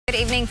Good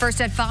evening.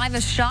 First at 5,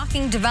 a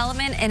shocking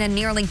development in a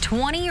nearly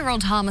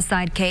 20-year-old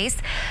homicide case.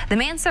 The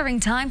man serving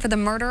time for the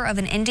murder of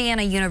an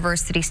Indiana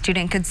University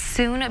student could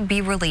soon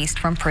be released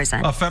from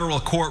prison. A federal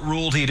court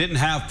ruled he didn't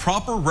have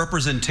proper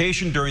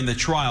representation during the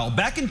trial.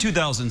 Back in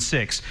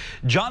 2006,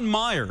 John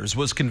Myers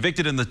was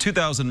convicted in the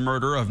 2000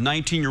 murder of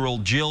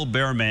 19-year-old Jill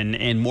Behrman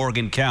in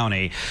Morgan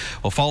County.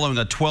 Well, following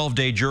a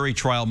 12-day jury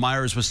trial,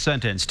 Myers was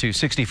sentenced to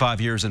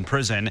 65 years in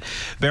prison.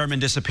 Behrman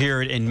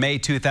disappeared in May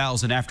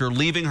 2000 after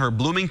leaving her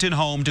Bloomington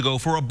home to go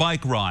for a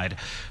bike ride.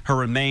 Her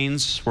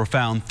remains were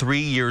found 3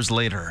 years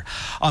later.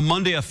 On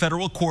Monday, a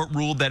federal court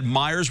ruled that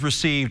Myers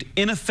received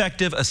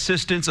ineffective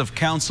assistance of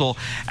counsel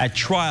at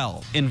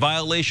trial in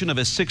violation of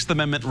his Sixth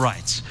Amendment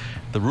rights.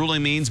 The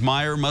ruling means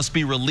Myers must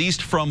be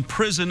released from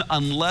prison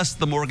unless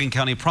the Morgan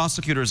County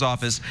Prosecutor's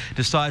Office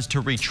decides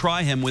to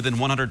retry him within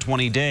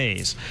 120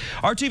 days.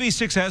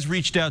 RTV6 has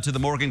reached out to the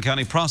Morgan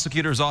County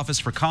Prosecutor's Office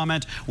for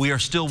comment. We are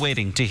still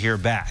waiting to hear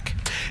back.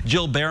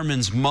 Jill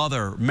Behrman's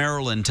mother,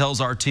 Marilyn,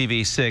 tells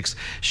RTV6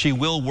 she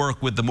will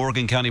work with the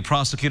Morgan County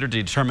Prosecutor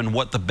to determine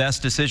what the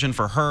best decision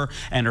for her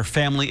and her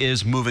family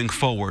is moving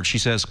forward. She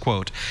says,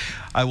 quote,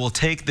 "I will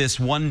take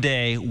this one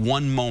day,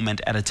 one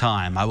moment at a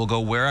time. I will go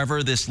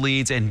wherever this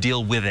leads and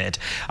deal with it.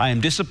 I am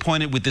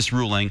disappointed with this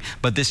ruling,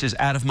 but this is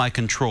out of my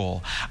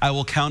control. I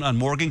will count on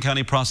Morgan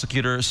County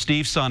Prosecutor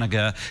Steve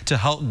Soniga to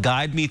help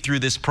guide me through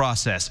this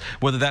process,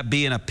 whether that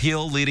be an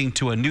appeal leading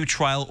to a new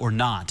trial or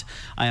not.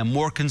 I am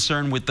more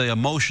concerned with the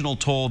emotional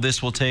toll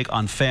this will take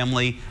on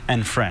family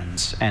and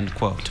friends," end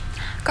quote.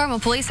 Carmel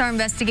police are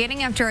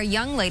investigating after a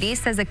young lady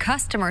says a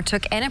customer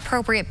took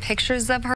inappropriate pictures of her